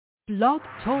Blog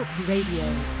Talk Radio.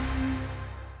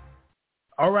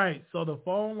 All right, so the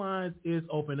phone lines is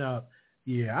open up.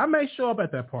 Yeah, I may show up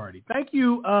at that party. Thank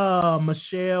you,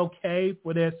 Michelle K,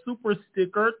 for that super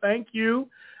sticker. Thank you.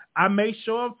 I may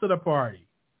show up to the party.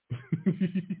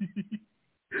 I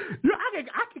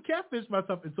can catfish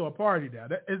myself into a party now.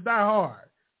 It's not hard.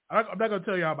 I'm not going to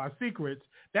tell y'all my secrets.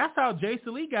 That's how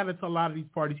Jason Lee got into a lot of these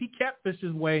parties. He catfished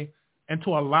his way into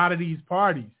a lot of these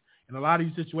parties and a lot of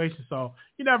these situations. So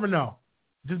you never know.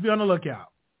 Just be on the lookout.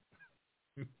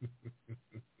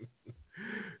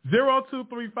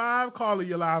 0235, caller,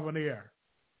 you live on the air.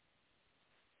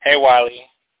 Hey, Wiley.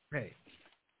 Hey.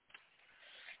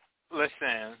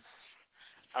 Listen,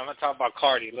 I'm going to talk about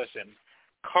Cardi. Listen,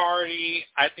 Cardi,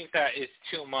 I think that is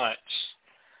too much.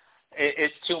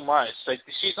 It's too much. Like,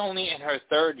 she's only in her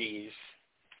 30s,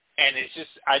 and it's just,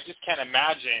 I just can't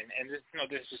imagine, and this is no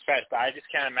disrespect, but I just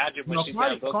can't imagine what she's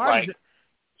going to look like.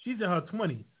 She's in her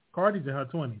 20s. Cardi's in her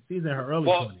 20s. She's in her early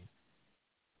 20s.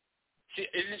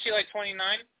 Isn't she like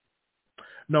 29?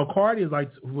 No, Cardi is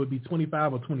would be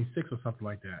 25 or 26 or something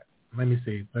like that. Let me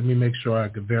see. Let me make sure I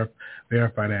can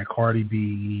verify that. Cardi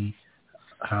B,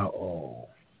 how old?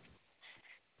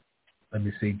 Let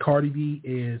me see. Cardi B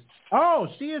is,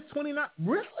 she is 29.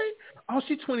 Really? Oh,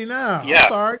 she's 29. Yeah.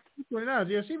 I'm sorry. She's 29.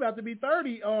 Yeah, she's about to be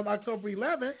 30 on October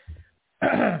 11th.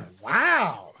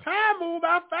 Wow. Time moved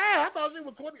out fast. I thought she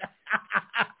was 20.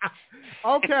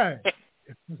 Okay.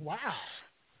 Wow.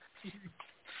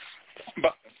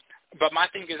 But my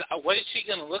thing is, what is she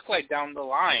going to look like down the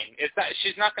line? It's that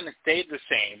she's not going to stay the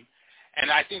same, and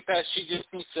I think that she just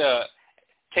needs to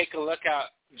take a look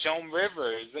at Joan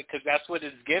Rivers, because that's what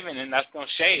it's given, and that's no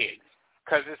shade.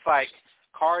 Because it's like,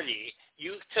 Cardi,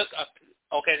 you took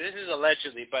okay, this is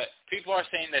allegedly, but people are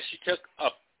saying that she took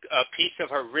a piece of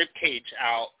her rib cage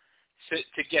out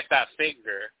to get that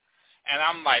figure, and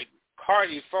I'm like,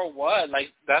 Cardi, for what?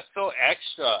 Like, that's so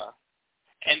extra.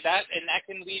 And that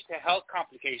can lead to health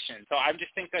complications. So I just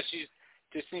think that she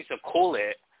just needs to cool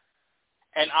it.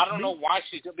 And I don't know why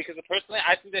she's doing, because personally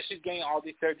I think that she's getting all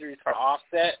these surgeries for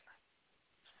Offset,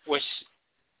 which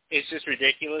is just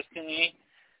ridiculous to me.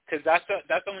 Because that's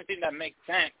the only thing that makes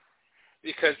sense.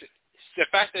 Because the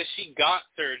fact that she got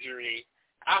surgery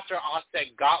after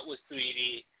Offset got with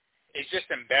Sweetie is just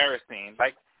embarrassing.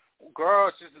 Like, girl,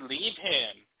 just leave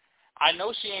him. I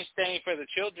know she ain't staying for the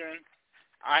children.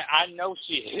 I know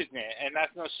she isn't, and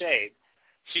that's no shade.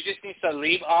 She just needs to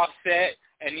leave Offset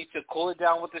and needs to cool it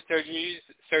down with the surgeries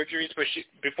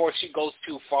before she goes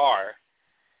too far.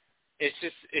 It's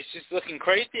just looking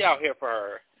crazy out here for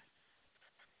her.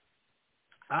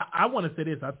 I want to say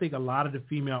this. I think a lot of the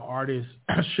female artists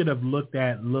should have looked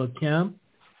at Lil' Kim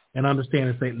and understand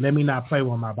and say, let me not play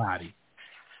with my body.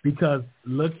 Because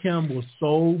Lil' Kim was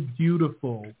so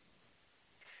beautiful.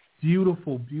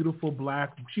 Beautiful, beautiful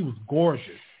black. She was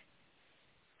gorgeous.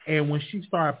 And when she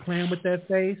started playing with that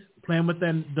face, playing with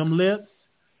them lips,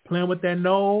 playing with that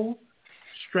nose,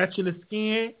 stretching the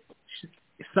skin,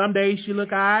 some days she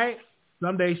look all right,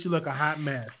 some days she look a hot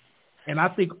mess. And I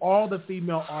think all the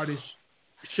female artists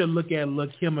should look at Lil'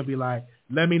 Kim and be like,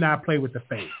 let me not play with the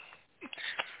face.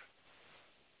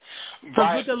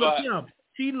 Because look at Lil' Kim.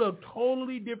 She looked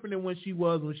totally different than when she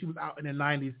was out in the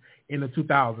 90s, in the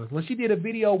 2000s. When she did a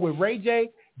video with Ray J,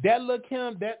 that Lil'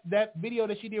 Kim, that video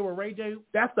that she did with Ray J,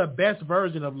 that's the best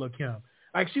version of Lil' Kim.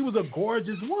 Like, she was a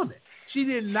gorgeous woman. She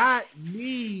did not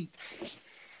need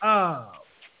to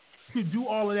do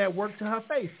all of that work to her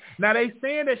face. Now, they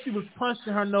saying that she was punched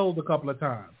in her nose a couple of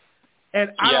times.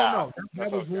 And I don't know.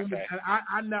 That was rumored.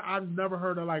 I've never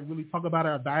heard her, like, really talk about it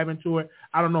or dive into it.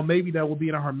 I don't know. Maybe that will be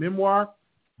in her memoir.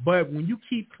 But when you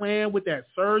keep playing with that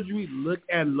surgery, look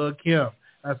at Lil' Kim.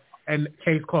 And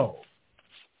case closed.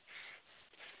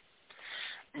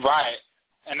 Right.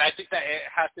 And I think that it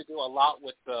has to do a lot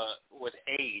with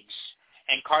age.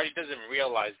 And Cardi doesn't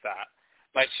realize that.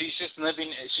 Like, she's living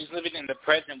in the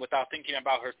present without thinking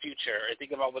about her future or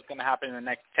thinking about what's going to happen in the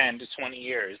next 10 to 20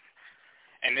 years.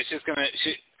 And it's just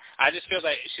I just feel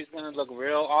like she's going to look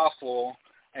real awful,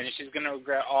 and she's going to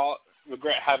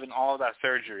regret having all of that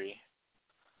surgery.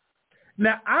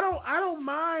 Now, I don't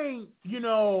mind,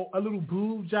 a little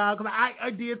boob job, because I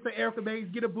did say Erica Banks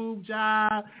get a boob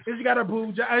job, and she got a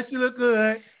boob job, and she look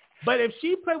good. But if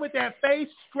she play with that face,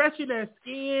 stretching that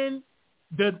skin,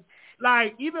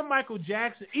 even Michael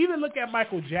Jackson, even look at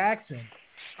Michael Jackson,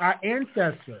 our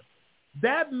ancestor.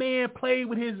 That man played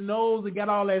with his nose and got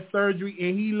all that surgery,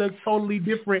 and he looked totally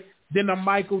different than the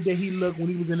Michael that he looked when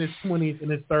he was in his 20s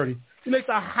and his 30s. He looked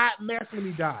a hot mess when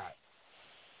he died.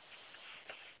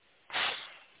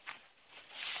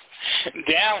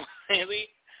 Damn, really?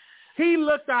 He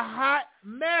looked a hot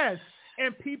mess.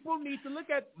 And people need to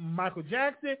look at Michael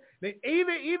Jackson. They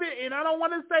even, and I don't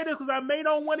want to say this because I may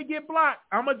not want to get blocked.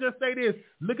 I'm going to just say this.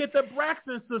 Look at the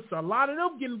Braxton sisters. A lot of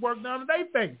them getting work done on their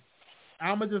face.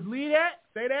 I'm going to just leave that,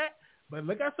 say that. But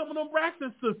look at some of them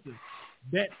Braxton sisters.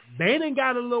 That they didn't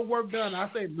got a little work done. I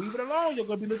say, leave it alone. You're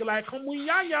going to be looking like Kung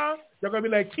Yang Yang. You're going to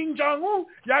be like King Jong-un.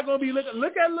 Y'all going to be looking,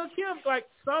 look at Lil Kim. Like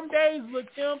some days Lil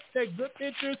Kim take good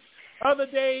pictures. Other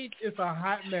days it's a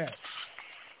hot mess.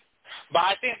 But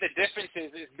I think the difference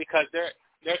is because they're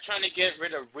trying to get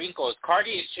rid of wrinkles.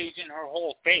 Cardi is changing her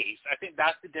whole face. I think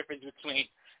that's the difference between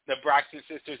the Braxton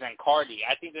sisters and Cardi.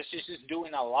 I think that she's just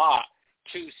doing a lot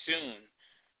too soon.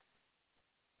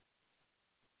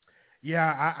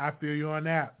 Yeah, I feel you on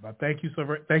that. But thank you so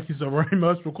very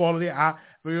much for calling in. I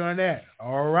feel you on that.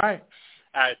 All right.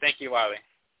 All right. Thank you, Wiley.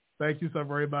 Thank you so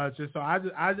very much. And so I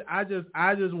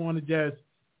just want to just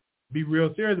be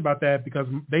real serious about that because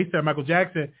they said Michael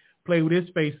Jackson played with his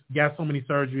face, got so many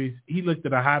surgeries. He looked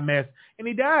at a hot mess, and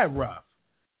he died rough.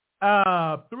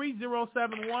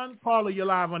 3071, caller, you're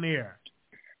live on the air.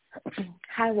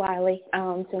 Hi, Wiley.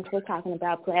 Since we're talking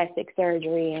about plastic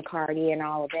surgery and Cardi and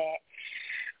all of that,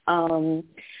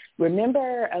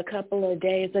 remember a couple of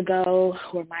days ago,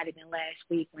 or it might have been last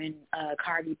week, when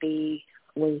Cardi B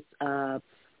was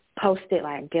posted,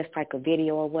 like, I guess like a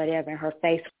video or whatever, and her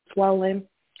face was swollen?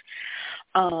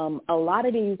 A lot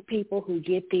of these people who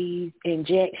get these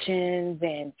injections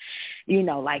and, you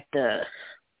know, like the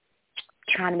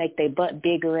trying to make their butt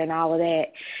bigger and all of that,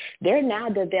 they're now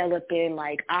developing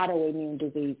like autoimmune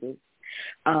diseases.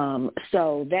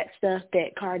 So that stuff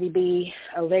that Cardi B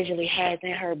allegedly has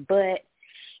in her butt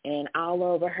and all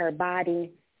over her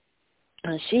body,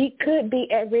 she could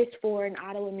be at risk for an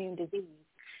autoimmune disease.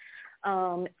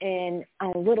 And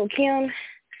Lil'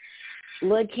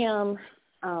 Kim,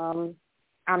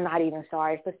 I'm not even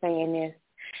sorry for saying this.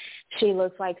 She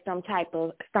looks like some type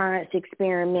of science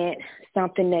experiment,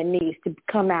 something that needs to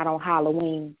come out on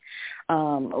Halloween.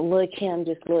 Lil' Kim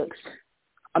just looks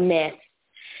a mess.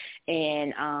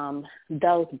 And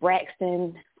those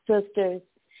Braxton sisters,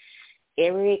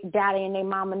 everybody and their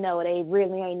mama know they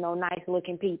really ain't no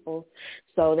nice-looking people.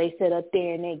 So they sit up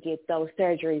there and they get those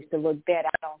surgeries to look better.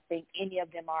 I don't think any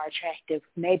of them are attractive.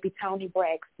 Maybe Toni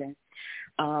Braxton.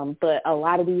 But a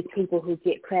lot of these people who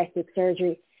get plastic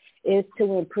surgery is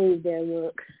to improve their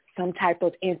look, some type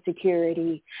of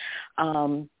insecurity.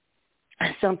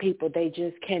 Some people, they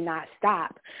just cannot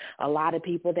stop. A lot of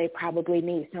people, they probably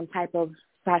need some type of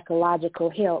psychological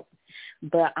help.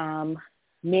 But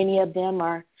many of them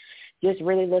are just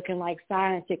really looking like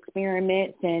science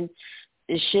experiments and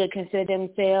should consider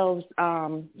themselves,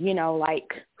 like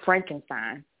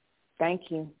Frankenstein. Thank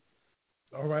you.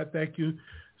 All right. Thank you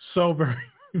so very much.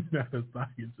 Not a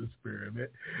science experiment.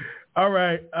 All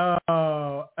right.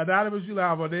 Anonymous, you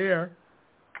live on the air.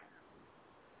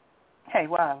 Hey,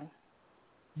 Wiley.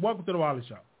 Welcome to the Wiley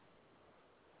Show.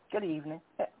 Good evening.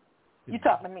 You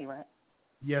talking to me, right?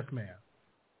 Yes, ma'am.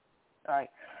 All right.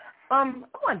 I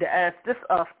wanted to ask, just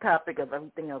off topic of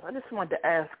everything else, I just wanted to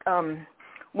ask,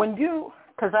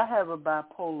 because I have a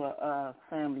bipolar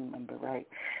family member, right?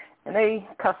 And they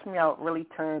cussed me out really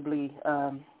terribly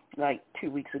like 2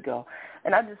 weeks ago.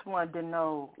 And I just wanted to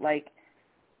know, like,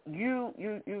 you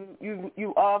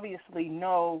obviously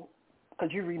know,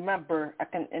 because you remember,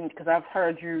 because I've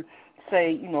heard you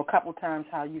say, a couple times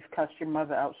how you've cussed your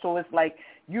mother out. So it's like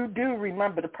you do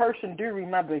remember, the person do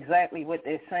remember exactly what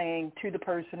they're saying to the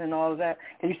person and all of that.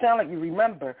 And you sound like you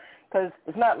remember, because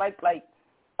it's not like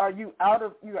are you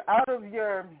you're out of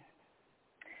your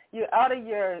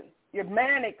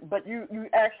manic, but you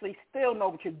actually still know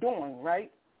what you're doing,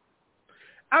 right?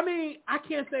 I mean, I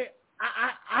can't say,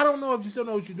 I don't know if you still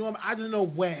know what you're doing, but I just know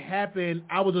what happened.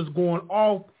 I was just going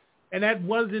off, and that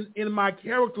wasn't in my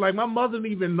character. Like, my mother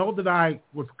didn't even know that I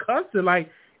was cussing. Like,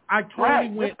 I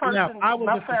totally went out. I was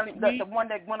my family, the one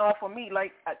that went off on me,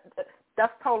 like,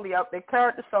 that's totally out their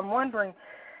character. So I'm wondering,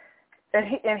 and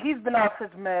he's been off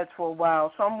his meds for a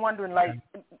while, so I'm wondering, like,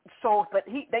 so, but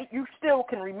you still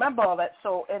can remember all that,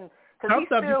 so, and, because he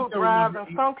still drives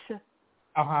and functions.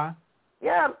 Uh-huh.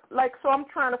 Yeah, like, so I'm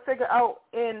trying to figure out,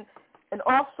 and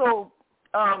also,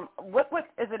 what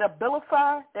is it,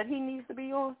 Abilify that he needs to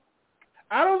be on?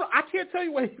 I don't know. I can't tell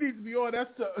you what he needs to be on. That's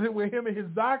with him and his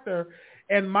doctor.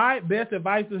 And my best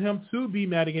advice is him to be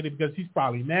medicated because he's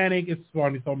probably manic. It's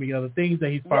probably so many other things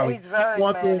that he's probably he's very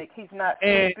manic. He's not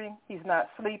sleeping. He's not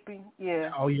sleeping.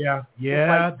 Yeah. Oh yeah,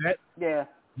 yeah. Like, yeah.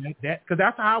 That because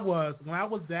that's how I was when I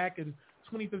was back in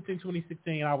 2015,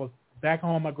 2016. I was back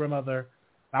home with my grandmother.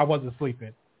 I wasn't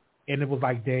sleeping, and it was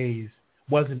like days.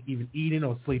 Wasn't even eating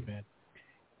or sleeping,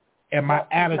 and my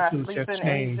attitude just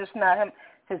changed. He's just not him.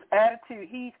 His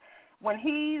attitude, when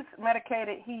he's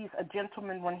medicated, he's a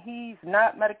gentleman. When he's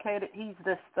not medicated, he's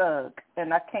this thug,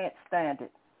 and I can't stand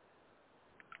it.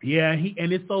 Yeah,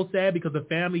 and it's so sad because the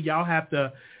family, y'all have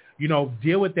to,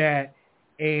 deal with that,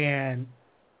 and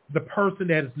the person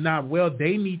that is not well,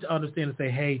 they need to understand and say,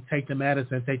 hey, take the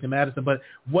medicine. But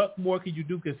what more can you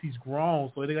do because he's grown?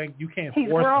 So you can't he's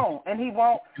force grown, him. And he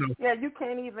won't. Yeah, you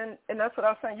can't even, and that's what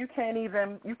I was saying. You can't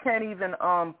even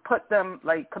put them,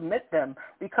 commit them,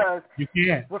 because you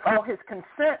can't without his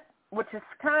consent, which is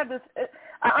kind of,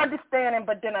 I understand him,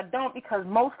 but then I don't, because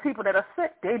most people that are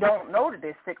sick, they don't know that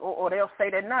they're sick, or they'll say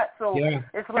they're not. So it's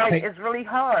it's really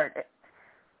hard.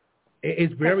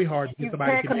 It's very hard to get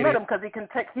somebody to commit him because he can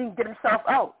get himself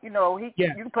out. You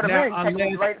can put him in, take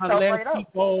him right out. Unless he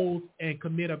goes and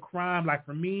commit a crime, like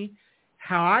for me,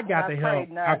 how I got the help.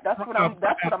 That's what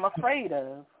I'm afraid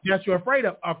of. Yes, you're afraid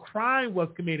of. A crime was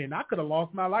committed, and I could have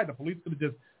lost my life. The police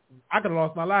I could have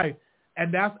lost my life.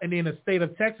 And then the state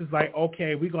of Texas,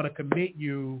 okay, we're going to commit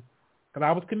you, because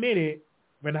I was committed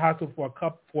in the hospital for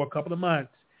a couple of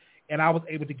months, and I was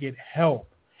able to get help.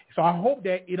 So I hope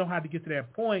that you don't have to get to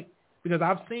that point, because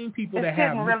I've seen people that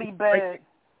have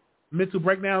mental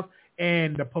breakdowns,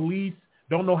 and the police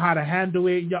don't know how to handle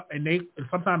it, and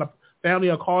sometimes the family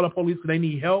will call the police because they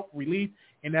need help, relief,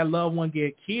 and that loved one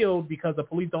get killed because the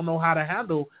police don't know how to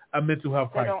handle a mental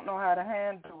health crisis. They don't know how to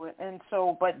handle it, and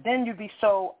so, but then you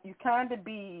kind of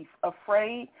be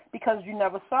afraid because you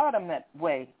never saw them that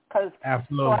way.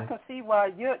 Absolutely. So I can see why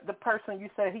you're the person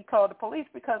you said he called the police,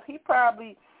 because he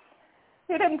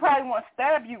didn't probably want to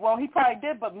stab you. Well, he probably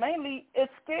did, but mainly it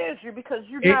scares you because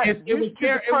you're not used to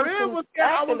the person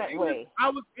acting that way. I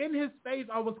was in his face.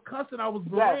 I was cussing. I was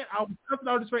brilliant. I was cussing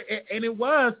out his face, and it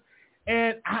was,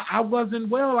 and I wasn't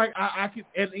well. I could,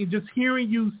 and just hearing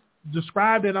you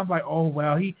describe it, I'm like, oh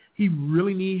well, he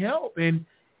really need help, and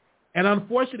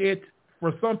unfortunately,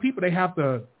 for some people, they have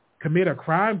to commit a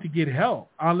crime to get help,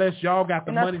 unless y'all got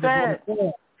the money to go to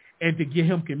court and to get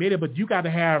him committed. But you got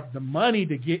to have the money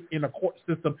to get in a court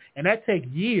system, and that takes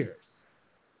years.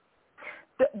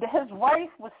 His wife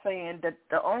was saying that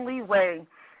the only way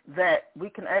that we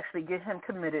can actually get him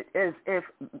committed is if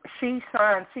she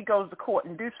goes to court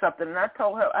and do something. And I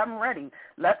told her, I'm ready.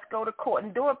 Let's go to court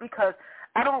and do it, because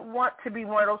I don't want to be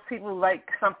one of those people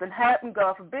something happened,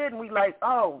 God forbid, and we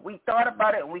we thought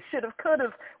about it and we should have, could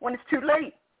have, when it's too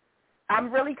late.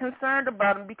 I'm really concerned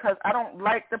about him because I don't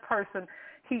like the person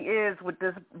he is with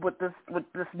this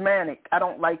manic. I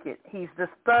don't like it. He's this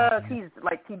thug. He's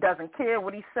he doesn't care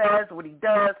what he says, what he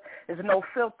does. There's no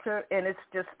filter, and it's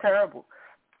just terrible.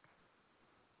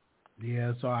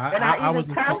 Yeah, so I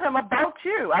even tell him about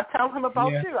you. I tell him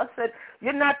about you. I said,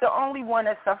 you're not the only one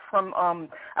that suffers from.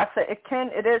 I said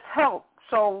it is help.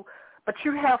 So, but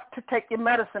you have to take your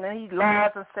medicine. And he lies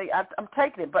and say, I'm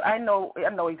taking it, but I know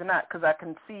he's not, because I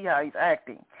can see how he's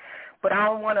acting. But I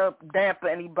don't want to dampen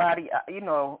anybody. I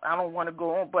don't want to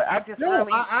go on. But I just I'm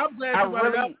glad you brought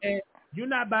it up. And you're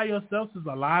not by yourself, since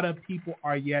a lot of people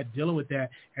are yet dealing with that,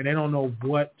 and they don't know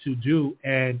what to do.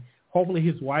 And hopefully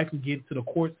his wife can get to the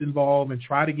courts involved and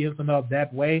try to give some help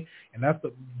that way. And that's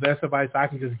the best advice I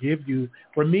can just give you.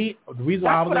 For me, the reason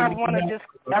why I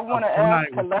want to ask,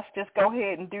 let's just go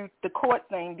ahead and do the court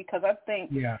thing, because I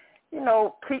think,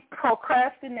 keep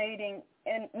procrastinating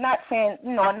and not saying,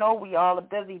 I know we all are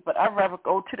busy, but I'd rather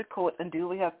go to the court and do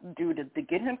what we have to do to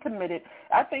get him committed.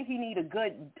 I think he needs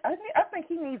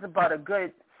about a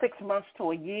good 6 months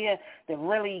to a year to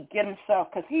really get himself,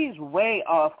 because he's way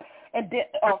off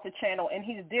off the channel, and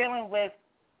he's dealing with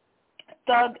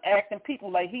thug acting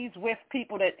people. He's with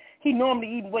people that he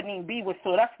normally wouldn't even be with,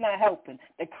 so that's not helping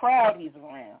the crowd he's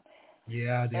around.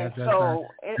 Yeah, that's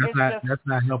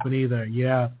not helping either.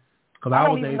 Yeah, because I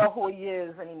don't even know who he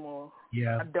is anymore.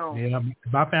 Yeah, I don't. Yeah,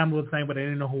 my family was the same, but they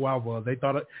didn't know who I was. They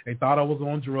thought I was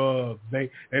on drugs. They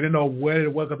didn't know what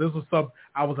it was. Because this was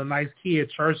I was a nice kid,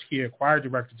 church kid, choir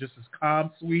director, just as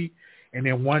calm, sweet. And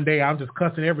then one day I'm just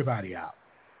cussing everybody out.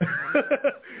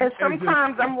 And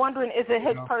sometimes I'm wondering, is it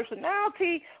his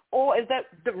personality, or is that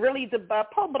really the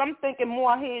bipolar? But I'm thinking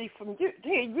more, I hear from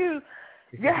you.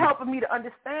 You're helping me to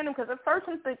understand him, because at first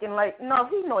I'm thinking no,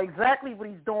 he know exactly what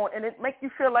he's doing, and it makes you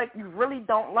feel like you really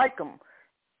don't like him.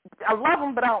 I love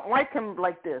him, but I don't like him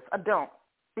like this. I don't,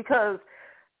 because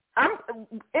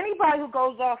anybody who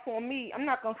goes off on me, I'm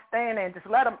not gonna stand there and just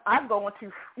let him. I go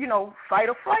into fight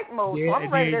or flight mode. Yeah, so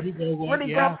I'm ready to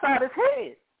really go upside his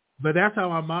head. But that's how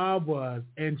my mom was,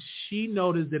 and she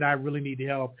noticed that I really needed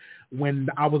help when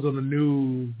I was on the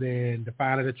news and to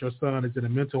find out that your son is in a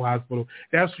mental hospital.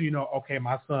 That's when okay,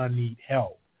 my son needs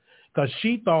help, because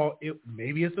she thought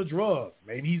maybe it's a drug.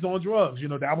 Maybe he's on drugs.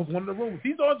 That was one of the rumors.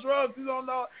 He's on drugs. He's on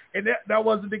no, and that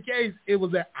wasn't the case. It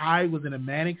was that I was in a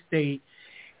manic state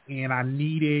and I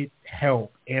needed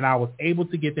help, and I was able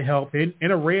to get the help in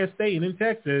a red state and in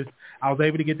Texas. I was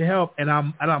able to get the help, and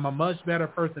I'm a much better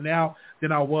person now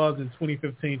than I was in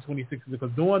 2015, 2016. Because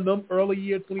during them early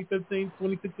years, 2015,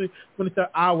 2016, 2017,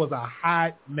 I was a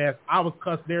hot mess. I was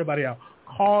cussing everybody out.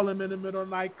 Call him in the middle of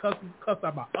the night, cuss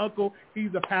out my uncle. He's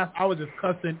a pastor. I was just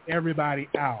cussing everybody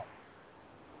out.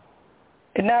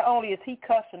 And not only is he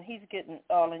cussing, he's getting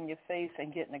all in your face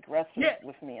and getting aggressive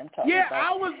with me. I'm talking about. Yeah,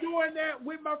 I was doing that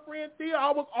with my friend Thea.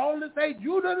 I was on the stage,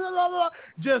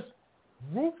 just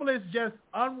ruthless, just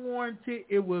unwarranted.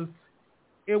 It was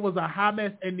a hot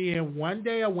mess. And then one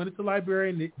day I went into the library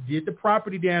and did the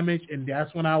property damage, and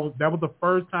that was the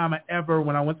first time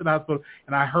when I went to the hospital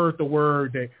and I heard the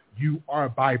word that you are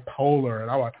bipolar,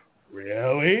 and I was like,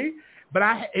 really? But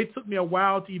it took me a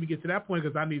while to even get to that point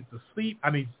because I needed to sleep. I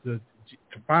needed to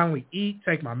finally eat,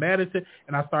 take my medicine,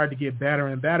 and I started to get better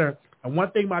and better. And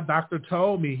one thing my doctor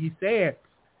told me, he said,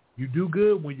 you do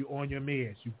good when you're on your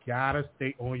meds. You got to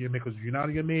stay on your meds because if you're not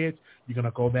on your meds, you're going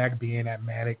to go back being that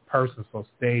manic person. So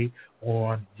stay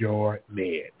on your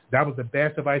meds. That was the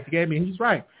best advice he gave me, and he's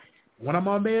right. When I'm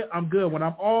on med, I'm good. When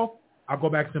I'm off, I go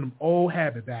back to them old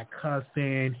habits, that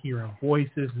cussing, hearing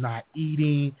voices, not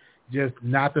eating, just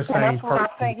not the same person. That's what I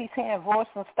think. He's hearing voice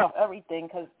and stuff, everything,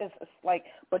 because it's like,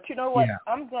 but you know what? Yeah.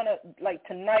 I'm going to, like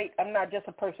tonight, I'm not just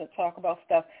a person to talk about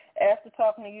stuff. After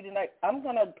talking to you tonight, I'm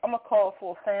gonna call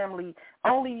for a family,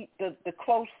 only the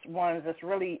close ones that's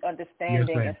really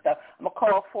understanding and stuff. I'm going to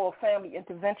call for a family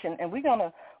intervention, and we're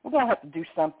gonna have to do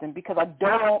something because I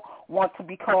don't want to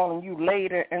be calling you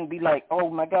later and be like, oh,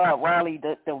 my God, Wiley,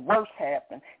 the worst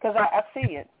happened. Because I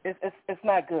see it. It's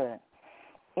not good.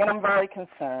 And I'm very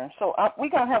concerned. So we're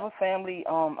going to have a family,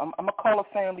 I'm going to call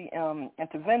a family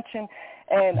intervention,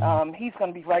 and he's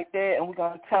going to be right there, and we're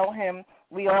going to tell him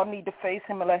we all need to face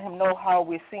him and let him know how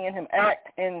we're seeing him act,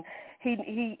 and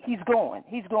he's going.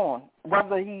 He's going,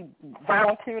 whether he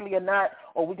voluntarily or not,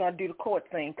 or we're going to do the court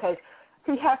thing, because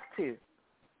he has to,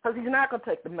 because he's not going to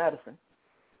take the medicine.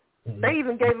 Mm-hmm. They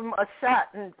even gave him a shot,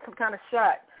 some kind of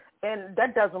shot, and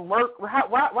that doesn't work.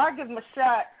 Why give him a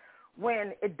shot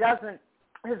when it doesn't?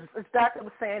 His doctor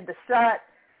was saying the shot,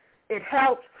 it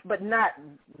helps, but not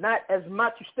as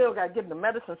much. You still got to give him the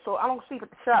medicine. So I don't see what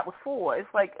the shot was for. It's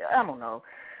like, I don't know.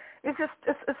 It's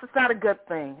just not a good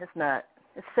thing. It's not.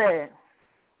 It's sad.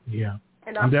 Yeah.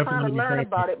 And I'm trying to learn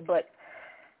about it, but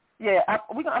yeah,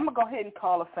 I'm gonna go ahead and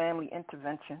call a family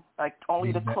intervention, like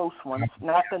only the close ones,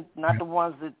 not the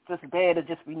ones that just there to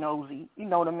just be nosy. You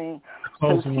know what I mean?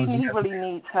 Because he really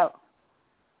needs help.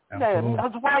 Absolutely. Yeah,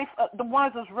 his wife, the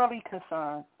ones that's really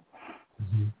concerned.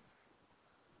 Mm-hmm.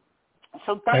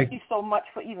 So thank you so much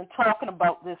for even talking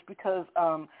about this because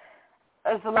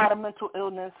there's a lot of mental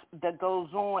illness that goes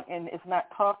on and it's not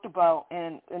talked about,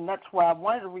 and that's why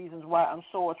one of the reasons why I'm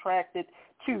so attracted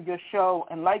to your show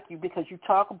and like you, because you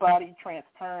talk about it, you're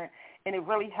transparent, and it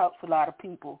really helps a lot of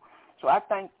people. So I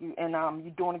thank you, and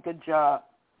you're doing a good job.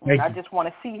 And I just want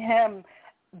to see him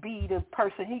be the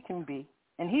person he can be.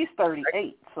 And he's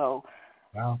 38, so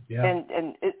wow, yeah.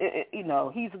 And it, you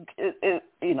know, he's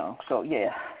you know, so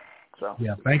yeah. So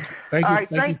yeah, thank you. All right,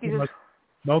 thank you.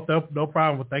 So much. No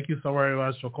problem. Thank you so very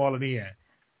much for calling in.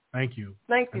 Thank you.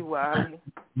 Thank you, Wiley.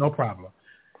 No problem.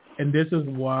 And this is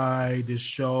why this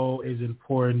show is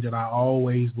important, that I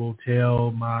always will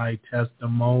tell my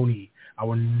testimony. I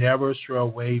will never stray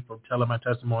away from telling my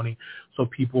testimony so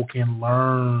people can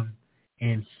learn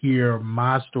and hear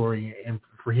my story. And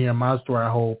for hearing my story, I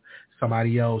hope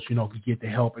somebody else, can get the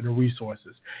help and the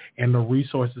resources. And the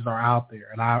resources are out there.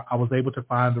 And I was able to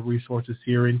find the resources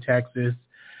here in Texas.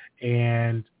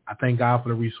 And I thank God for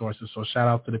the resources. So shout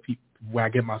out to the people where I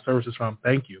get my services from.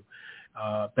 Thank you.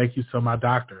 Thank you to my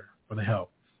doctor for the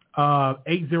help.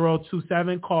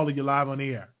 8027, caller, you live on the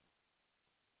air.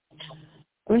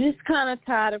 I'm just kind of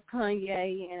tired of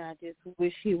Kanye, and I just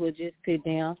wish he would just sit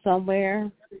down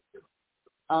somewhere.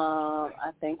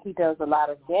 I think he does a lot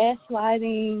of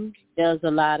gaslighting, does a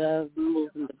lot of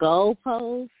moving the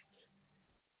goalposts,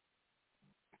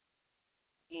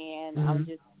 and I'm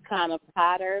just kind of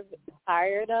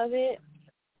tired of it.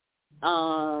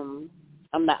 I'm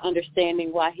not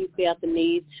understanding why he felt the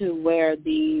need to wear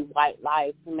the White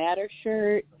Lives Matter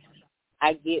shirt.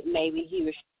 I get maybe he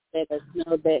was let us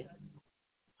know that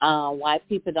white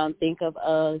people don't think of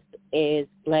us as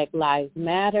Black Lives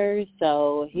Matter,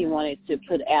 so he wanted to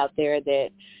put out there that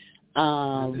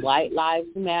White Lives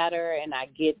Matter, and I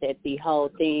get that the whole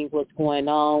thing was going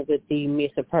on with the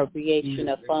misappropriation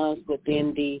of funds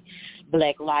within the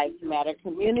Black Lives Matter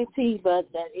community,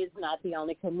 but that is not the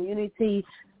only community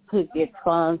who gets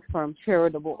funds from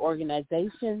charitable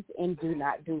organizations and do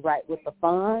not do right with the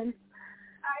funds.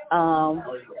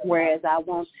 Whereas I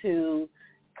want to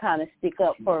kind of stick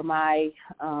up for my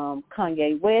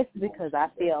Kanye West, because I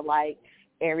feel like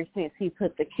ever since he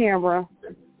put the camera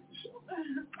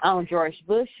on George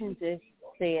Bush and just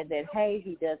said that, hey,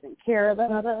 he doesn't care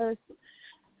about us,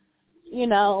 you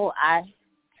know, I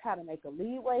try to make a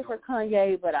leeway for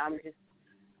Kanye, but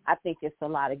I think it's a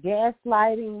lot of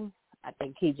gaslighting. I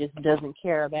think he just doesn't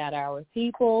care about our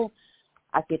people.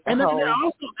 I get the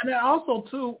whole... And also,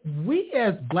 too, we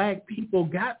as Black people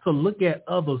got to look at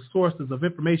other sources of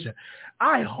information.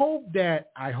 I hope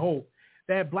that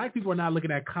Black people are not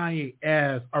looking at Kanye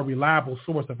as a reliable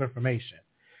source of information.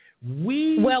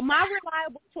 Well, my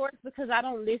reliable source, because I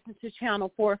don't listen to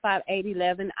Channel 4, 5, 8,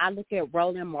 11, I look at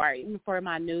Roland Martin for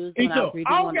my news. Me when too.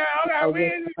 I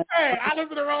really I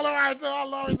listen to Roland Martin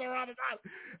all the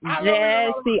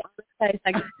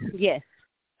time. Yes.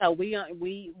 So we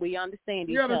understand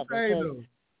each other. Though.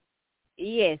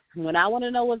 Yes, when I want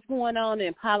to know what's going on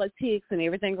in politics and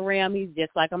everything around me,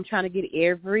 just like I'm trying to get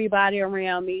everybody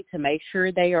around me to make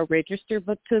sure they are registered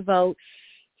to vote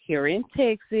here in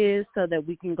Texas so that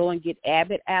we can go and get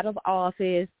Abbott out of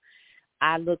office,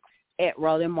 I look at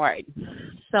Roland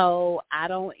Martin. So I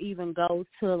don't even go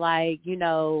to, like, you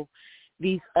know,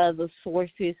 these other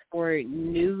sources for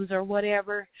news or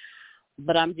whatever,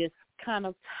 but I'm just kind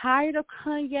of tired of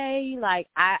Kanye. Like,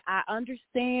 I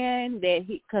understand that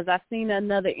because I seen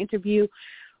another interview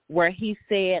where he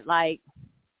said, like,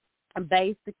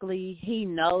 basically he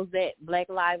knows that Black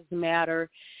Lives Matter,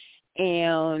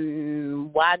 and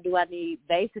he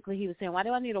was saying, why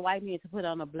do I need a white man to put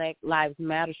on a Black Lives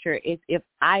Matter shirt if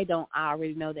I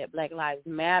already know that Black Lives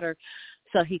Matter?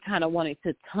 So he kind of wanted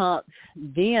to taunt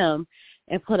them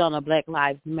and put on a Black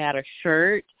Lives Matter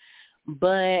shirt.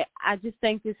 But I just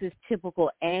think this is typical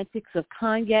antics of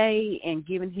Kanye, and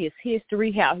given his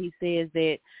history, how he says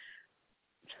that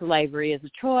slavery is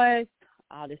a choice,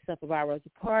 all this stuff about Rosa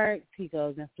Parks. He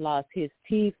goes and floss his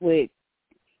teeth with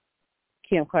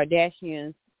Kim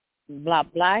Kardashian's blah,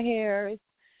 blah hairs.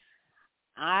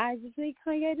 I just need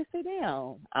Kanye to sit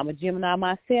down. I'm a Gemini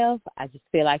myself. I just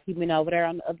feel like he's been over there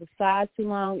on the other side too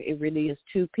long. It really is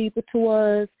two people to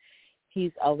us.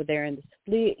 He's over there in the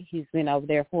split. He's been over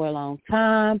there for a long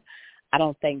time. I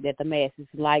don't think that the masses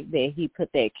like that he put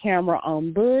that camera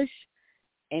on Bush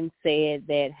and said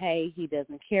that, hey, he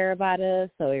doesn't care about us.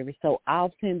 So every so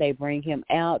often they bring him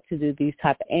out to do these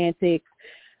type of antics.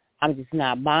 I'm just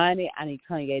not buying it. I need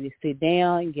Kanye to sit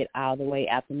down and get all the way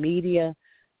out the media.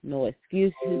 No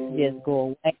excuses. Just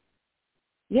go away.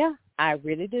 Yeah, I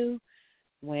really do.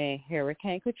 When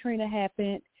Hurricane Katrina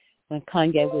happened, when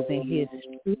Kanye was in his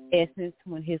true essence,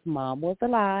 when his mom was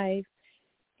alive,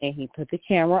 and he put the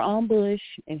camera on Bush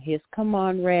and his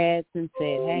comrades and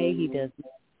said, hey, he doesn't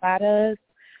care about us,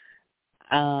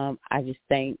 I just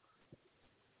think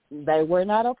they were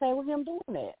not okay with him doing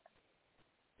that.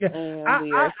 Yeah,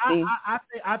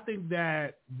 I think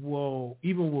that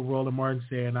even with Roland Martin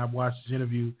said, and I've watched his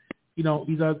interview, he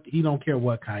don't care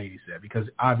what Kanye said, because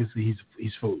obviously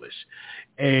he's foolish,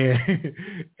 and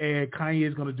Kanye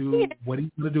is going to do what he's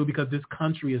going to do because this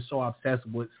country is so obsessed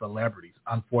with celebrities.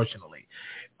 Unfortunately,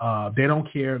 they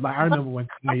don't care. Like, I remember when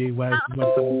Kanye West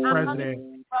went to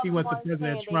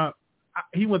President Trump.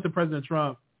 He went to President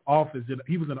Trump's office.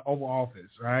 He was in the Oval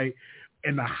Office, right,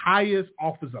 in the highest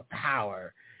office of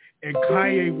power. And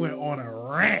Kanye went on a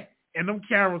rant, and them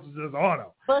cameras was just on him.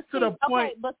 To the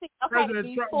point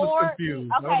President Trump was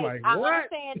confused. I'm like, what? I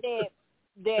understand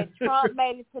that Trump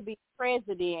made it to be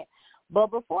president,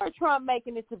 but before Trump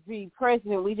making it to be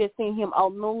president, we just seen him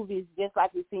on movies, just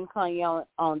like we've seen Kanye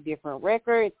on different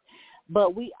records.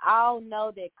 But we all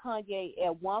know that Kanye,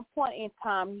 at one point in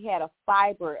time, he had a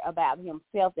fiber about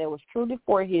himself that was truly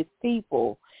for his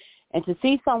people. And to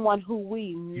see someone who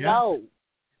we know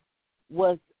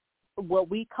was what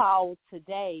we call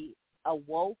today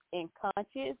awoke and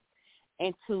conscious,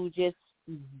 and to just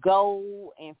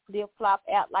go and flip-flop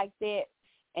out like that,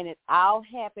 and it all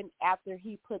happened after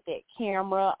he put that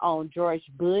camera on George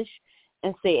Bush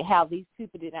and said how these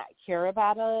people did not care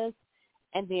about us.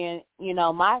 And then,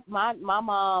 my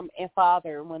mom and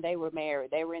father, when they were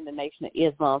married, they were in the Nation of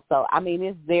Islam. So, I mean,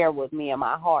 it's there with me in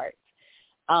my heart.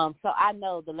 So I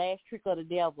know the last trick of the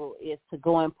devil is to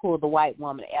go and pull the white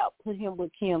woman out, put him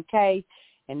with Kim K,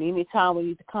 And anytime we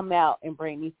need to come out and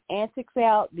bring these antics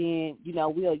out, then,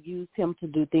 we'll use him to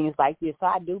do things like this. So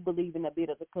I do believe in a bit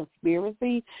of a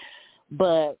conspiracy,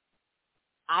 but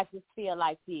I just feel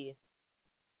like this.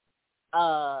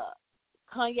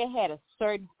 Kanye had a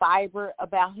certain fiber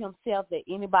about himself that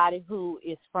anybody who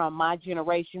is from my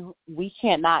generation, we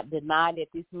cannot deny that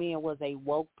this man was a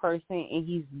woke person, and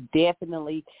he's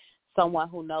definitely someone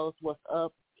who knows what's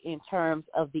up in terms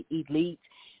of the elite.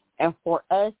 And for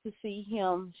us to see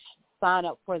him sign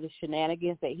up for the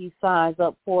shenanigans that he signs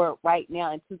up for right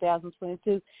now in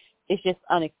 2022, it's just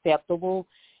unacceptable.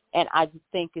 And I just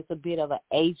think it's a bit of an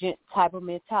agent type of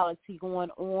mentality going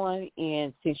on.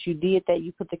 And since you did that,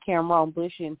 you put the camera on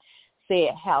Bush and said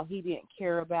how he didn't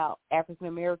care about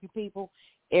African-American people.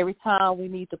 Every time we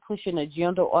need to push an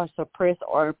agenda or suppress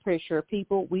or pressure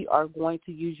people, we are going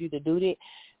to use you to do that.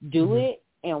 Do it.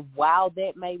 And while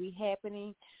that may be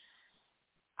happening,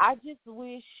 I just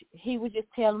wish he would just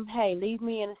tell him, hey, leave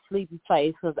me in a sleepy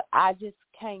place, because I just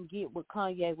can't get with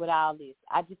Kanye with all this.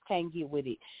 I just can't get with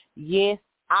it. Yes,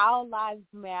 our lives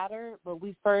matter, but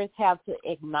we first have to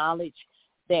acknowledge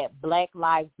that Black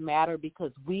lives matter,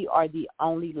 because we are the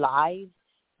only lives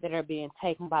that are being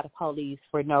taken by the police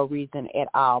for no reason at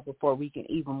all before we can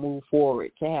even move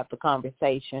forward to have the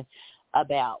conversation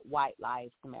about white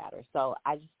lives matter. So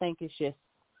I just think it's just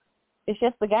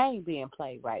the game being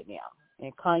played right now.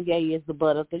 And Kanye is the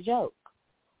butt of the joke.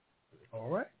 All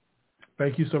right.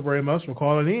 Thank you so very much for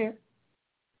calling in.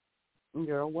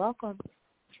 You're welcome.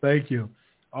 Thank you.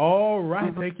 All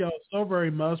right. Thank y'all so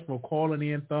very much for calling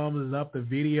in. Thumbs up the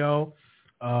video.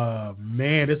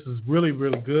 Man, this is really,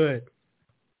 really good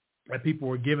that people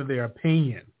were giving their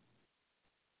opinion.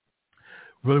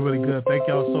 Really, really good. Thank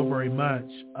y'all so very much.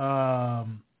 I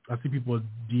see people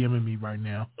DMing me right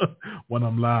now when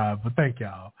I'm live, but thank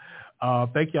y'all.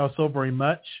 Thank y'all so very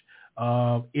much.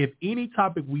 If any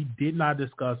topic we did not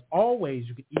discuss, always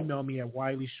you can email me at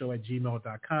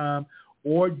wileyshow@gmail.com,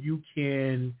 or you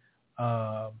can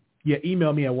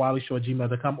email me at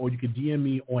wileyshow@gmail.com, or you can DM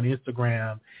me on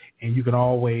Instagram, and you can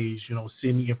always,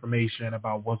 send me information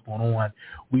about what's going on.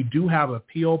 We do have a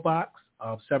P.O. Box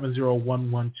of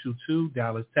 701122,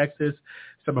 Dallas, Texas,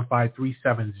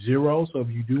 75370. So if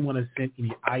you do want to send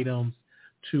any items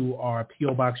to our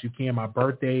P.O. Box, you can. My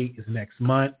birthday is next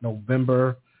month,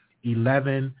 November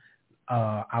 11.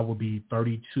 I will be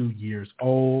 32 years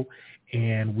old,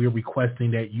 and we're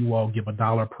requesting that you all give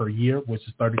 $1 per year, which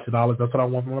is $32. That's what I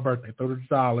want for my birthday,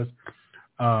 $32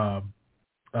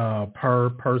 per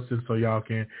person, so y'all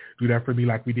can do that for me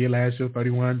like we did last year,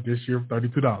 31, this year,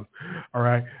 $32. All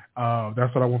right?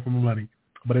 That's what I want for my money.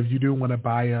 But if you do want to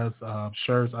buy us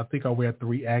shirts, I think I wear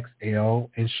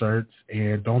 3XL in shirts,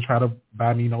 and don't try to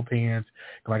buy me no pants,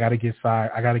 because I got to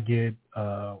get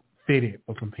fitted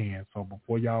for some pants. So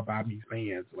before y'all buy me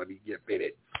pants, let me get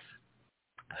fitted.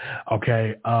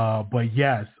 Okay, but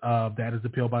yes, that is the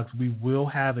P.O. Box. We will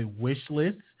have a wish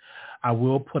list. I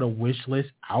will put a wish list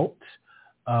out.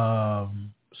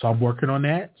 So I'm working on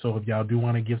that. So if y'all do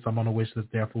want to give some on the wish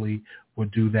list, definitely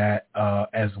would do that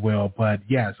as well. But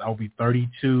yes, I'll be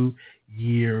 32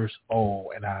 years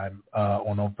old, and I'm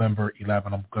on November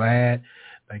 11. I'm glad,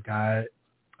 thank God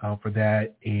for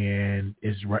that. And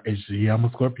I'm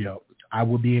a Scorpio. I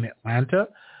will be in Atlanta.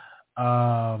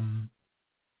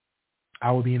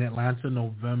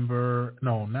 November.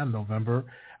 No, not November.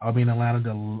 I'll be in Atlanta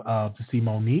to see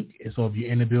Monique. And so if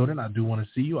you're in the building, I do want to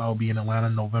see you. I'll be in Atlanta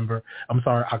October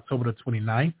the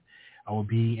 29th. I will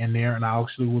be in there, and I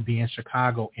actually will be in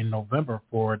Chicago in November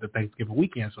for the Thanksgiving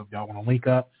weekend. So if y'all want to link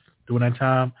up during that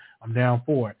time, I'm down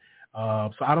for it.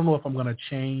 So I don't know if I'm going to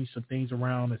change some things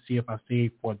around and see if I stay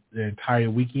for the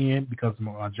entire weekend, because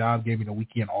my job gave me the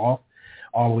weekend off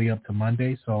all the way up to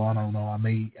Monday. So I don't know. I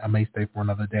may stay for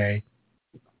another day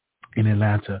in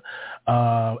Atlanta.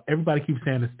 Everybody keeps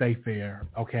saying the State Fair.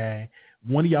 Okay,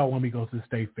 when do y'all want me to go to the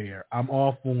State Fair? I'm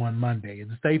off on Monday. Is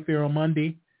the State Fair on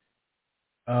Monday?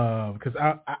 Because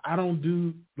I don't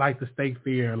do like the State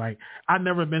Fair. Like, I've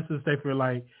never been to the State Fair.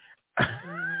 Like,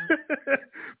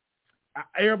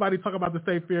 everybody talk about the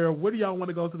State Fair. When do y'all want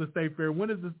to go to the State Fair? When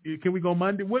is this? Can we go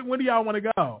Monday? When do y'all want to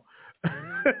go?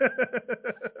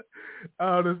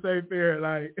 The State Fair,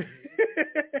 like.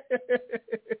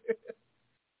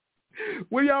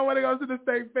 When y'all want to go to the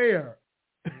State Fair?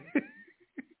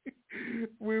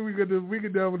 we can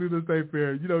definitely do the State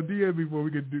Fair. DM me before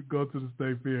we can go to the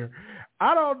State Fair.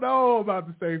 I don't know about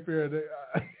the State Fair.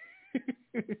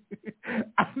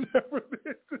 I've never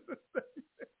been to the State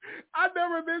Fair. I've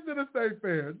never been to the State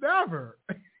Fair. Never.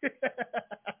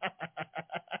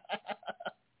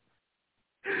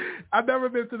 I've never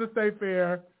been to the State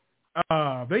Fair.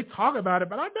 They talk about it,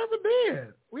 but I've never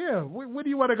been. Yeah, where do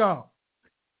you want to go?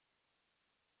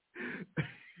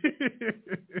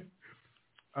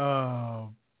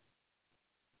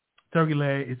 Turkey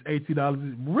leg is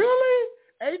 $18. Really?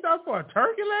 $8 for a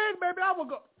turkey leg? Maybe I will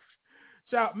go.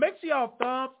 Shout, make sure y'all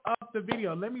thumbs up the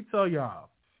video. Let me tell y'all,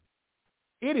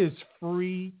 it is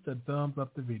free to thumbs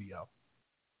up the video.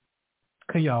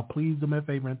 Can y'all please do me a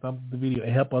favor and thumbs up the video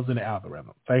and help us in the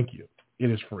algorithm? Thank you. It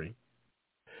is free.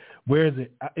 Where is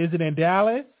it? Is it in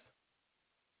Dallas?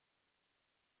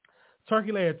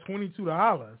 Turkey leg at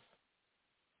 $22.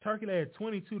 Turkey leg at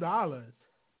 $22.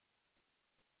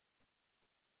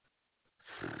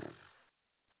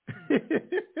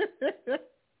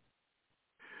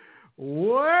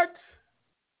 What?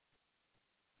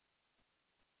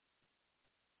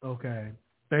 Okay.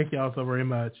 Thank y'all so very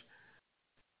much.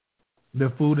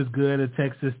 The food is good at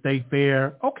Texas State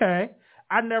Fair. Okay.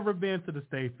 I've never been to the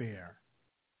State Fair.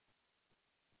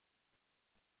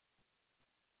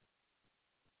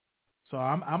 So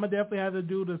I'm gonna definitely have to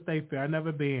do the State Fair. I've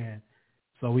never been.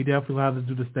 So we definitely have to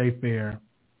do the State Fair.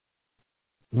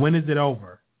 When is it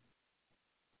over?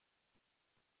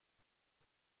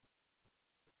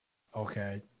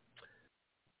 Okay.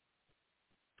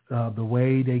 The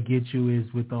way they get you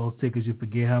is with those tickets. You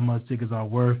forget how much tickets are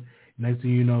worth. Next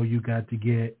thing you know, you got to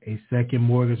get a second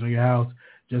mortgage on your house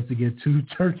just to get 2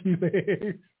 turkey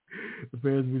legs. The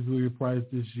fair's usually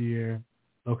priced this year.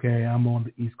 Okay, I'm on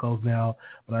the East Coast now,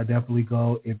 but I definitely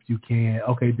go if you can.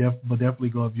 Okay, but definitely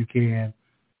go if you can.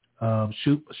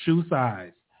 Shoe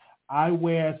size. I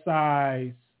wear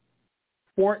size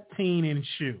 14 in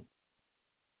shoe.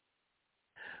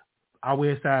 I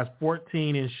wear size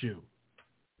 14 in shoe.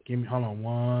 Hold on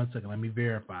 1 second. Let me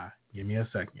verify. Give me a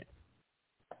second.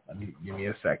 Give me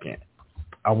a second.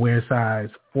 I wear size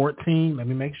 14. Let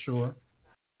me make sure.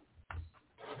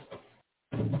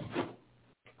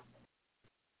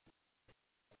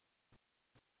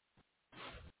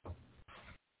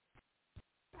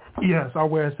 Yes, I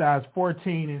wear size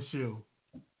 14 in shoe.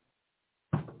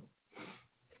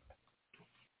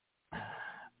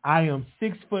 I am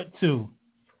 6'2". Do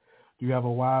you have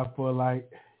a wide foot like?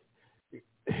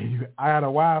 I had a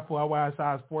wide foot. I wear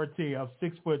size 14. I'm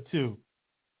 6'2".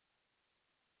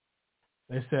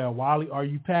 They said, Wiley, are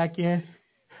you packing?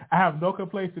 I have no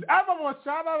complaints. I'm on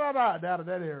shot down to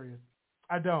that area.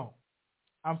 I don't.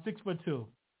 I'm 6'2".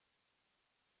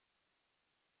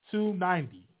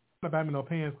 290. I'm not having no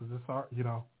pants because it's hard, you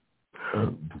know.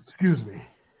 Excuse me.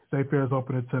 State Fair is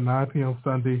open until 9 p.m.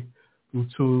 Sunday through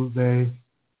Tuesday.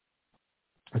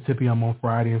 At 10 p.m. on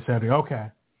Friday and Saturday. Okay.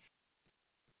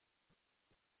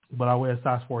 But I wear a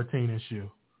size 14 in shoe.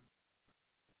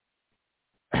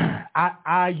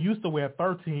 I used to wear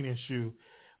 13 in shoe,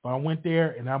 but I went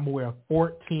there and I'm going to wear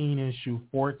 14 in shoe,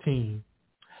 14.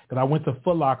 Because I went to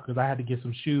Foot Locker because I had to get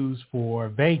some shoes for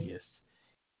Vegas.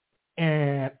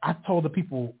 And I told the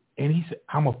people, and he said,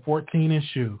 I'm a 14 in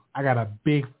shoe. I got a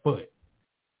big foot.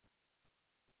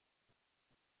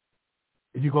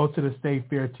 If you go to the State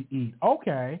Fair to eat.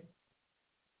 Okay.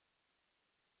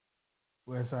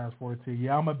 Wear size 14.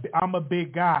 Yeah, I'm a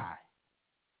big guy.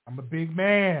 I'm a big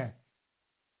man.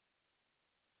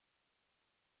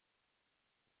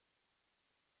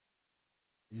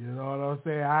 You know what I'm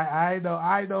saying? I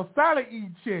ain't no solid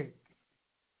eat chick.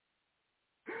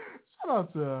 Shout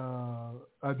out to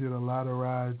I did a lot of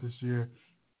rides this year.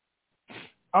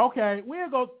 Okay, we'll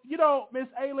go. You know, Miss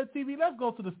Ayla TV, let's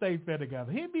go to the State Fair together.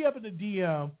 Hit me up in the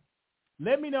DM.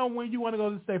 Let me know when you want to go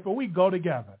to the State Fair. We go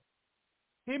together.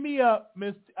 Hit me up,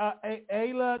 Miss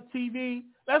Ayla TV.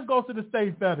 Let's go to the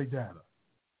State Fair together.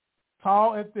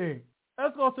 Tall and thick.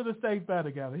 Let's go to the State Fair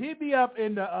together. Hit me up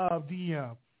in the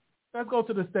DM. Let's go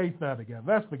to the State Fair together.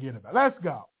 Let's forget about it. Let's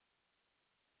go.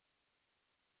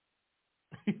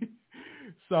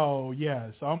 So,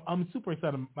 yeah. So I'm super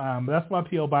excited. That's my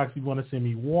P.O. box. If you want to send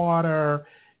me water,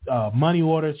 money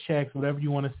orders, checks, whatever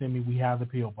you want to send me, we have the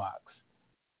P.O. box.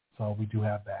 So we do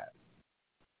have that.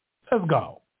 Let's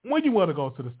go. When you want to go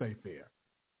to the State Fair?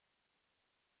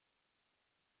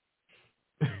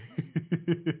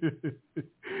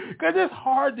 Because it's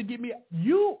hard to get me.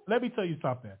 Let me tell you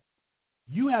something.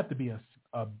 You have to be a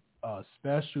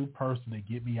special person to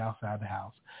get me outside the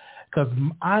house. Because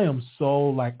I am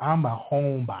so, I'm a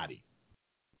homebody.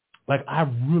 I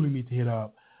really need to hit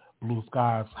up Blue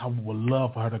Skies. I would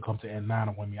love for her to come to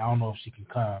Atlanta with me. I don't know if she can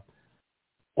come.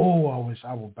 Oh, I wish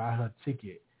I would buy her a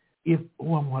ticket. I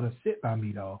want her to sit by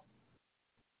me, though.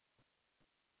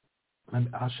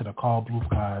 I should have called Blue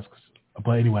Skies.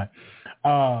 But anyway,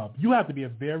 you have to be a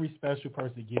very special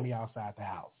person to get me outside the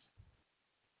house.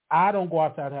 I don't go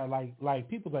outside there like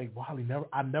people like Wiley.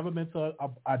 I've never been to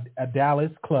a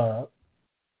Dallas club,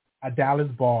 a Dallas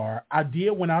bar. I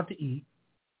went out to eat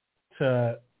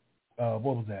to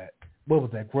what was that? What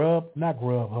was that? Not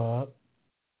Grubhub.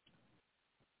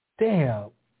 Damn,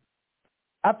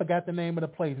 I forgot the name of the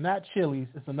place. Not Chili's.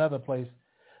 It's another place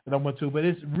that I went to, but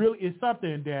it's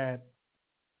something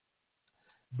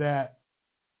that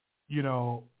you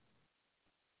know.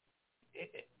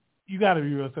 You got to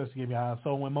be real supposed to give me a.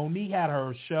 So when Monique had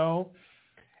her show,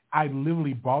 I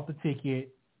literally bought the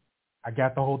ticket, I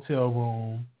got the hotel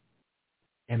room,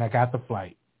 and I got the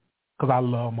flight because I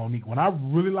love Monique. When I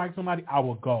really like somebody, I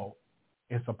will go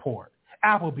and support.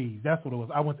 Applebee's, that's what it was.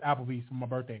 I went to Applebee's for my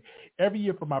birthday. Every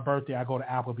year for my birthday, I go to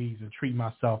Applebee's and treat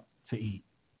myself to eat.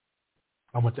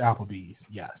 I went to Applebee's,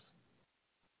 yes.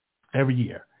 Every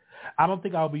year. I don't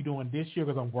think I'll be doing this year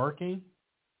because I'm working.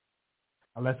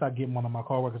 Unless I get one of my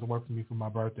coworkers to work for me for my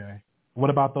birthday. What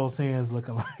about those hands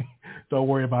looking like? Don't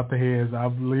worry about the hands. I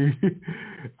believe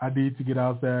I need to get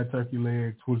outside, turkey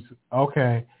legs.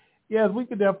 Okay. Yes, we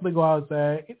can definitely go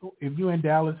outside. If you're in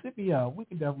Dallas, hit me up. We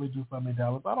can definitely do something in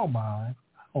Dallas. I don't mind.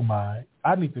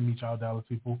 I need to meet y'all Dallas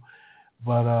people.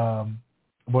 But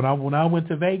when I went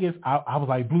to Vegas, I was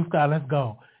like, Blue Sky, let's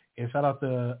go. And shout out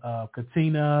to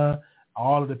Katina,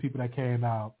 all of the people that came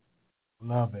out.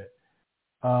 Love it.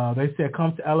 They said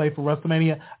come to LA for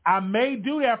WrestleMania. I may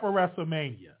do that for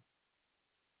WrestleMania.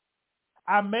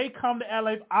 I may come to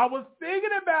LA. I was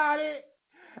thinking about it.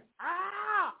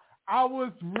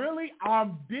 I'm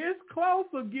this close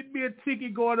to getting me a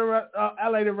ticket going to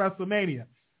LA to WrestleMania.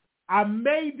 I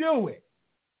may do it.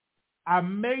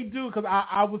 Because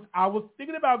I was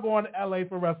thinking about going to LA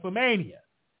for WrestleMania.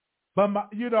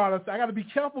 But you know what I'm saying? I got to be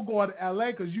careful going to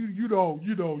LA because you know.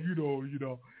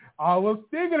 I was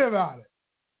thinking about it.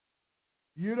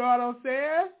 You know what I'm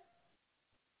saying?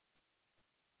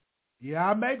 Yeah,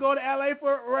 I may go to LA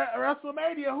for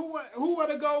WrestleMania. Who want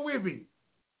to go with me?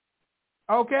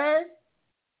 Okay?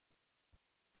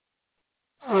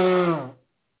 I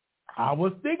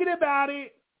was thinking about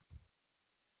it.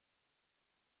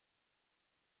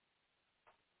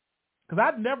 Because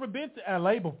I've never been to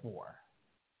LA before.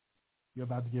 You're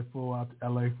about to get full out to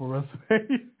LA for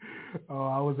WrestleMania. Oh,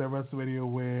 I was at WrestleMania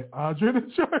with Andre the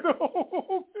Giant.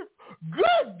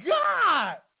 Good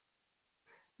God!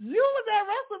 You was at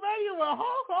WrestleMania with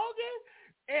Hulk Hogan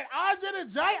and Andre the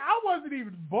Giant? I wasn't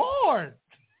even born.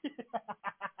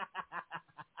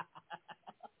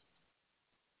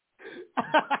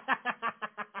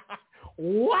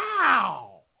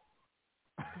 Wow.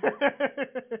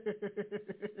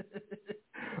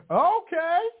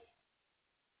 Okay.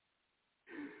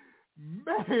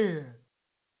 Man.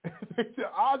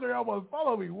 Andre almost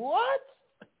followed me. What?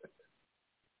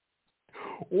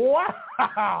 Wow.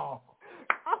 I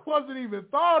wasn't even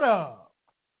thought of.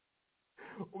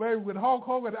 Maybe when Hulk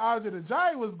Hogan and Andre the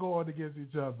Giant was going against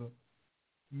each other.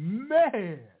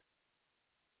 Man.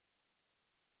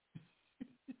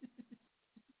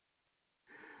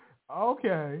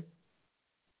 Okay.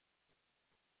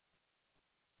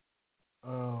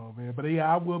 Oh man, but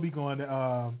yeah, I will be going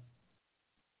to.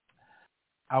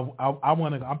 I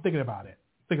want to. I'm thinking about it.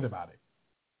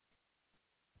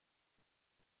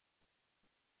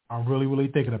 I'm really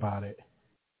thinking about it.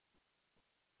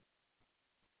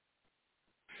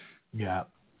 Yeah.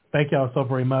 Thank y'all so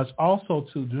very much. Also,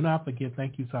 too, do not forget.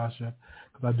 Thank you, Sasha,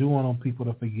 because I do want people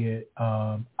to forget.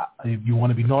 If you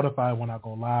want to be notified when I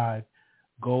go live,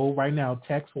 go right now.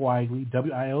 Text Wiley,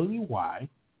 WILEY,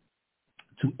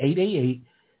 to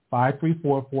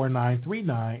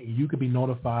 888-534-4939, and you can be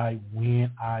notified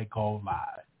when I go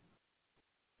live.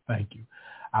 Thank you.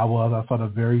 I saw the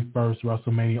very first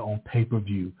WrestleMania on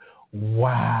pay-per-view.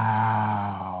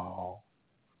 Wow.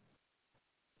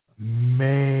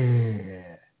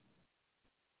 Man.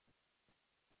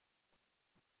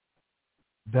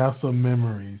 That's some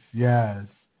memories. Yes.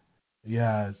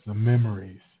 Yes, the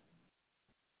memories.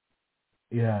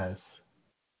 Yes.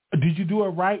 Did you do it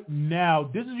right now?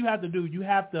 This is what you have to do. You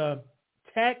have to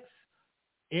text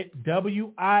it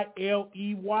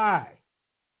WILEY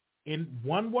in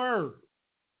one word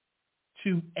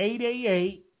to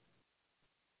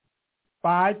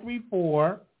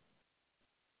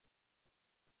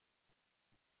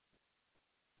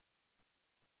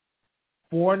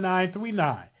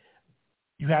 888-534-4939.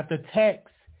 You have to text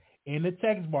in the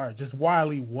text bar, just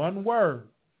Wiley, one word,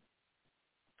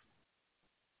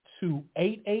 to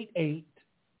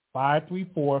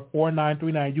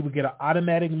 888-534-4939. You will get an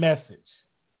automatic message.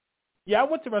 Yeah, I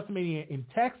went to WrestleMania in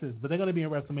Texas, but they're going to be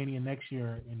in WrestleMania next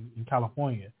year in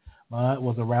California. Mine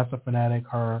was a Rasta Fanatic,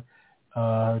 her,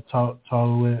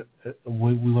 Toilet.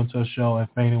 We went to a show and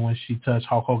fainted when she touched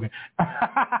Hulk Hogan.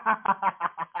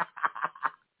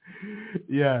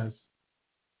 Yes.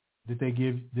 Did they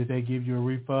give you a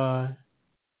refund?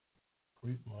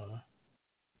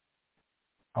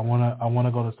 I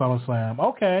wanna go to SummerSlam.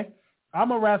 Okay.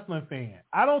 I'm a wrestling fan.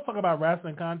 I don't talk about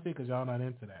wrestling content because y'all not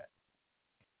into that.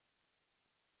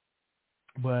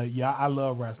 But yeah, I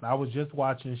love wrestling. I was just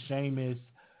watching Sheamus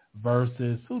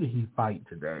versus who did he fight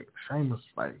today? Sheamus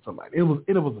fight somebody. It was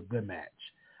a good match.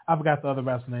 I forgot the other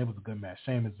wrestler name. It was a good match.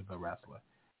 Sheamus is a good wrestler,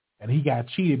 and he got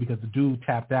cheated because the dude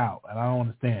tapped out, and I don't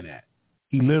understand that.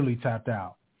 He literally tapped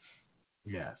out.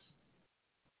 Yes.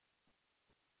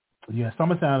 Yeah,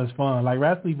 SummerSlam is fun. Like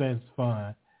wrestling events is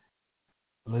fun.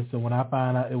 Listen, when I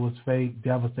found out it was fake,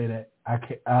 devastated.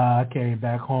 I came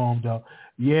back home though.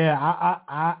 Yeah,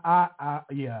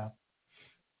 yeah.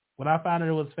 When I found out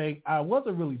it was fake, I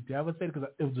wasn't really devastated because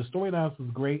the storyline was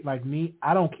great. Like me,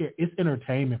 I don't care. It's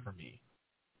entertainment for me.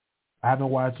 I haven't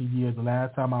watched in years. The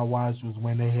last time I watched was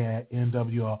when they had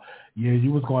NWO. Yeah,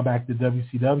 you was going back to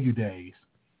WCW days.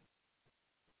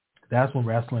 That's when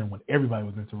everybody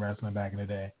was into wrestling back in the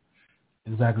day.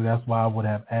 Exactly. That's why I would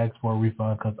have asked for a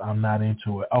refund because I'm not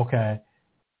into it. Okay.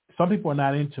 Some people are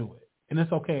not into it, and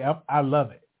it's okay. I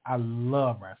love it. I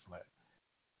love wrestling.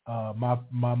 My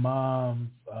mom's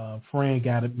friend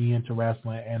got me into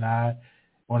wrestling, and I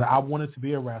wanted to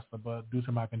be a wrestler, but due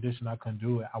to my condition, I couldn't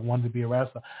do it. I wanted to be a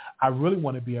wrestler. I really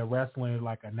want to be a wrestler,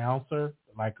 like announcer,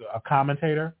 like a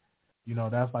commentator. You know,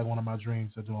 that's like one of my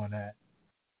dreams of doing that.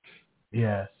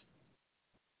 Yes.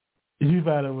 You've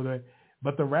had it with it.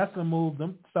 But the wrestling moves,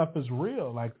 them stuff is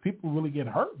real. Like, people really get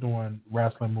hurt doing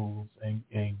wrestling moves and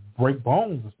break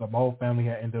bones and stuff. My whole family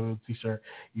had NWO t-shirt,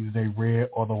 either they red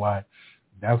or the white.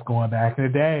 That's going back in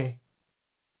the day.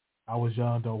 I was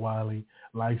young, though, Wiley.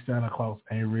 Like Santa Claus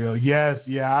ain't real. Yes,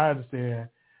 yeah, I understand.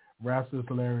 Wrestling's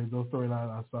hilarious. Those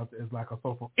storylines are something. It's like a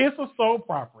soap. It's a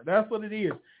soap opera. That's what it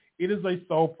is. It is a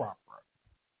soap opera.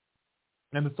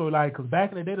 And the storyline, because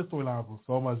back in the day, the storylines was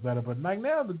so much better. But like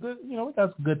now, we got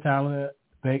some good talent.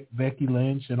 Becky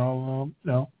Lynch and all of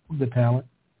them, good talent.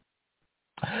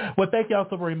 Well, thank y'all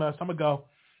so very much. I'm going to go.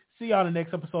 See y'all in the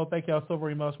next episode. Thank y'all so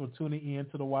very much for tuning in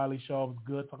to the Wiley Show. It was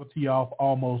good talking to y'all for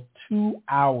almost 2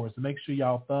 hours. Make sure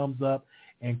y'all thumbs up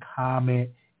and comment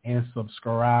and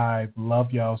subscribe.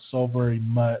 Love y'all so very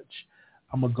much.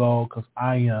 I'm going to go because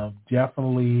I am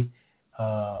definitely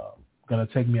going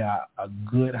to take me a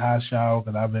good hot shower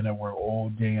because I've been at work all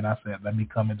day, and I said, let me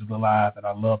come into the live, and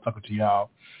I love talking to y'all.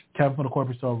 Kevin from the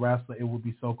Corporate Store Wrestler, it would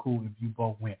be so cool if you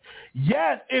both went.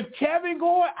 Yes, if Kevin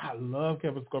going, I love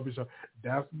Kevin's Corporate Show.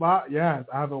 That's yes,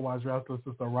 I haven't watched wrestling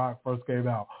since The Rock first came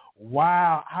out.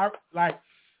 Wow.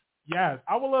 Yes,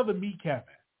 I would love to meet Kevin.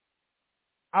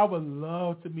 I would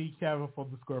love to meet Kevin from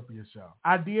the Scorpion Show.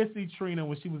 I did see Trina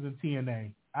when she was in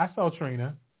TNA. I saw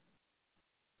Trina.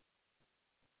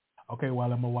 Okay,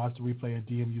 well, I'm going to watch the replay and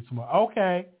DM you tomorrow.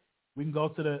 Okay. We can go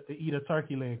to eat a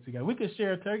turkey leg together. We can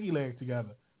share a turkey leg together.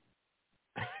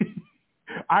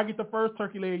 I get the first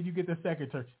turkey leg, you get the second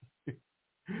turkey.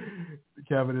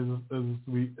 Kevin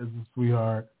is a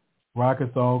sweetheart.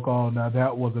 Rocket Soul Call. Now,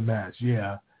 that was a match.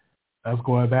 Yeah. That's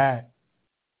going back.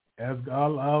 I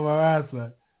love a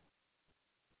wrestler.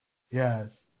 Yes.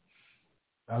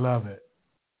 I love it.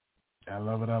 I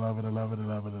love it. I love it. I love it. I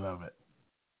love it. I love it.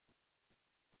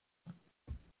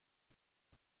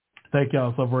 Thank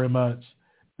y'all so very much.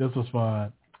 This was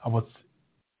fun.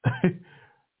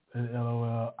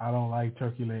 LOL, I don't like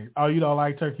turkey legs. Oh, you don't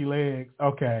like turkey legs?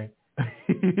 Okay.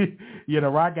 Yeah, The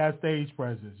Rock got stage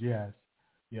presence. Yes.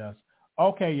 Yes.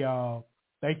 Okay, y'all.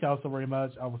 Thank y'all so very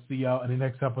much. I will see y'all in the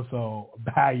next episode.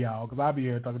 Bye, y'all, because I'll be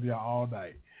here talking to y'all all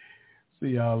night. See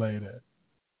y'all later.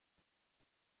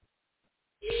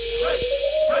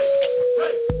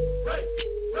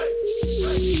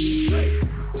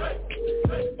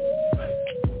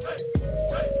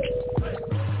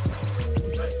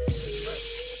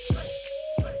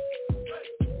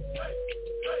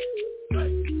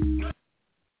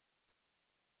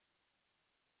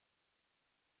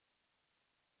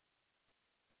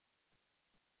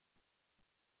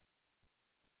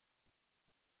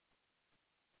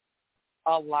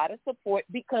 A lot of support,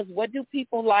 because what do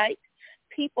people like?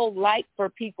 People like for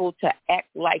people to act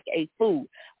like a fool.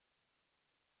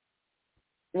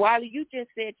 Wiley, you just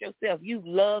said yourself, you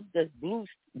love this blue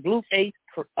face,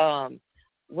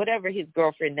 whatever his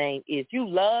girlfriend name is. You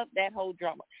love that whole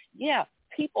drama. Yeah,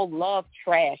 people love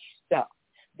trash stuff.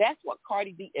 That's what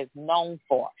Cardi B is known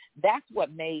for. That's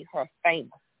what made her famous.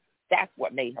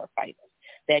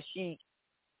 That she